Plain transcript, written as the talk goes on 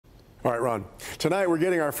All right, Ron. Tonight we're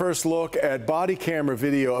getting our first look at body camera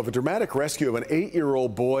video of a dramatic rescue of an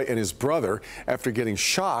 8-year-old boy and his brother after getting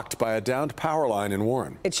shocked by a downed power line in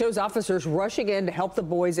Warren. It shows officers rushing in to help the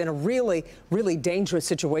boys in a really dangerous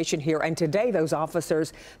situation here. And today those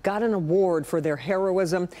officers got an award for their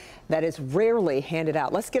heroism that is rarely handed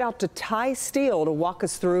out. Let's get out to Ty Steele to walk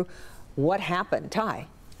us through what happened. Ty.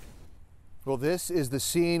 Well, this is the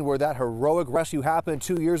scene where that heroic rescue happened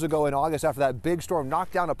 2 years ago in August after that big storm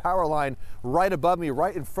knocked down a power line right above me,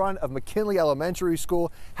 right in front of McKinley Elementary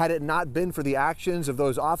School. Had it not been for the actions of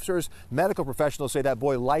those officers, medical professionals say that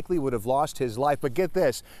boy likely would have lost his life. But get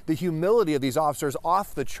this, the humility of these officers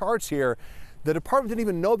off the charts here. The department didn't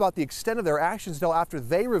even know about the extent of their actions until after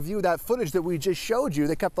they reviewed that footage that we just showed you.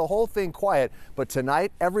 They kept the whole thing quiet. But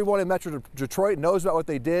tonight, everyone in Metro Detroit knows about what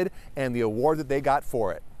they did and the award that they got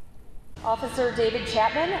for it. Officer David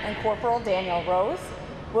Chapman and Corporal Daniel Rose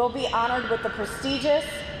will be honored with the prestigious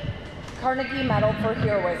Carnegie Medal for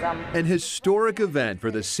Heroism. An historic event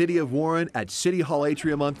for the city of Warren at City Hall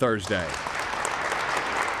Atrium on Thursday.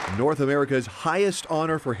 North America's highest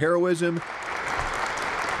honor for heroism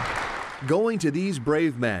going to these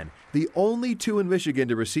brave men, the only two in Michigan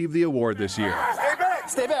to receive the award this year.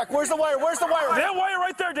 Stay back. Where's the wire? Where's the wire? That wire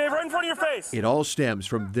right there, Dave, right in front of your face. It all stems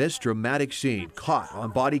from this dramatic scene caught on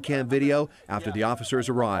body cam video after the officers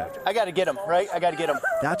arrived. I got to get him, right? I got to get him.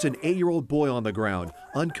 That's an 8-year-old boy on the ground,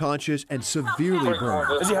 unconscious and severely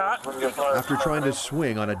burned. Is he hot? After trying to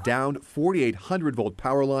swing on a downed 4,800-volt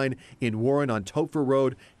power line in Warren on Topfer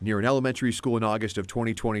Road near an elementary school in August of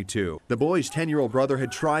 2022. The boy's 10-year-old brother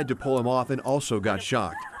had tried to pull him off and also got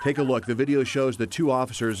shocked. Take a look. The video shows the two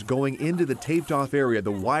officers going into the taped-off area,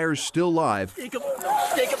 the wires still live,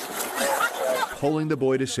 pulling the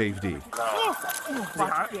boy to safety,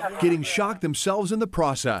 getting shocked themselves in the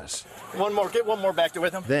process. One more. Get one more back there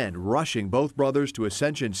with him. Then rushing both brothers to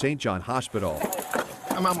Ascension St. John Hospital.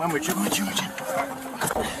 I'm with you.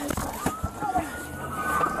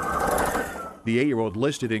 The 8-year-old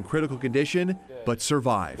listed in critical condition, but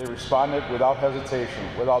survived. They responded without hesitation,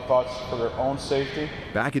 without thoughts for their own safety.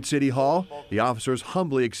 Back at City Hall, the officers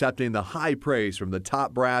humbly accepting the high praise from the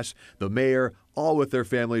top brass, the mayor, all with their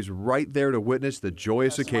families right there to witness the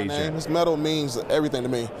joyous occasion. This medal means everything to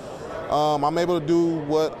me. I'm able to do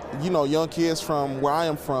what, young kids from where I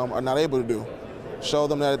am from are not able to do. Show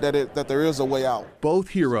them that there is a way out. Both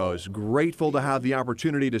heroes grateful to have the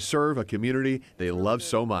opportunity to serve a community they love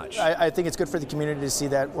so much. I think it's good for the community to see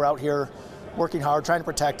that we're out here working hard, trying to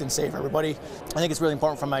protect and save everybody. I think it's really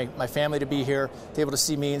important for my family to be here, to be able to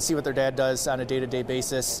see me and see what their dad does on a day-to-day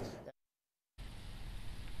basis.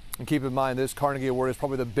 And keep in mind, this Carnegie Award is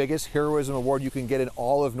probably the biggest heroism award you can get in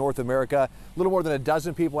all of North America. A little more than a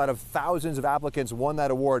dozen people out of thousands of applicants won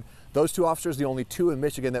that award. Those two officers, the only two in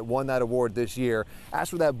Michigan that won that award this year. As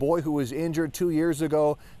for that boy who was injured 2 years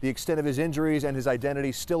ago, the extent of his injuries and his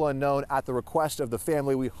identity still unknown. At the request of the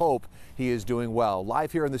family, we hope he is doing well.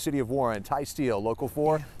 Live here in the city of Warren, Ty Steele, Local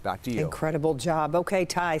 4, back to you. Incredible job. Okay,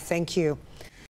 Ty, thank you.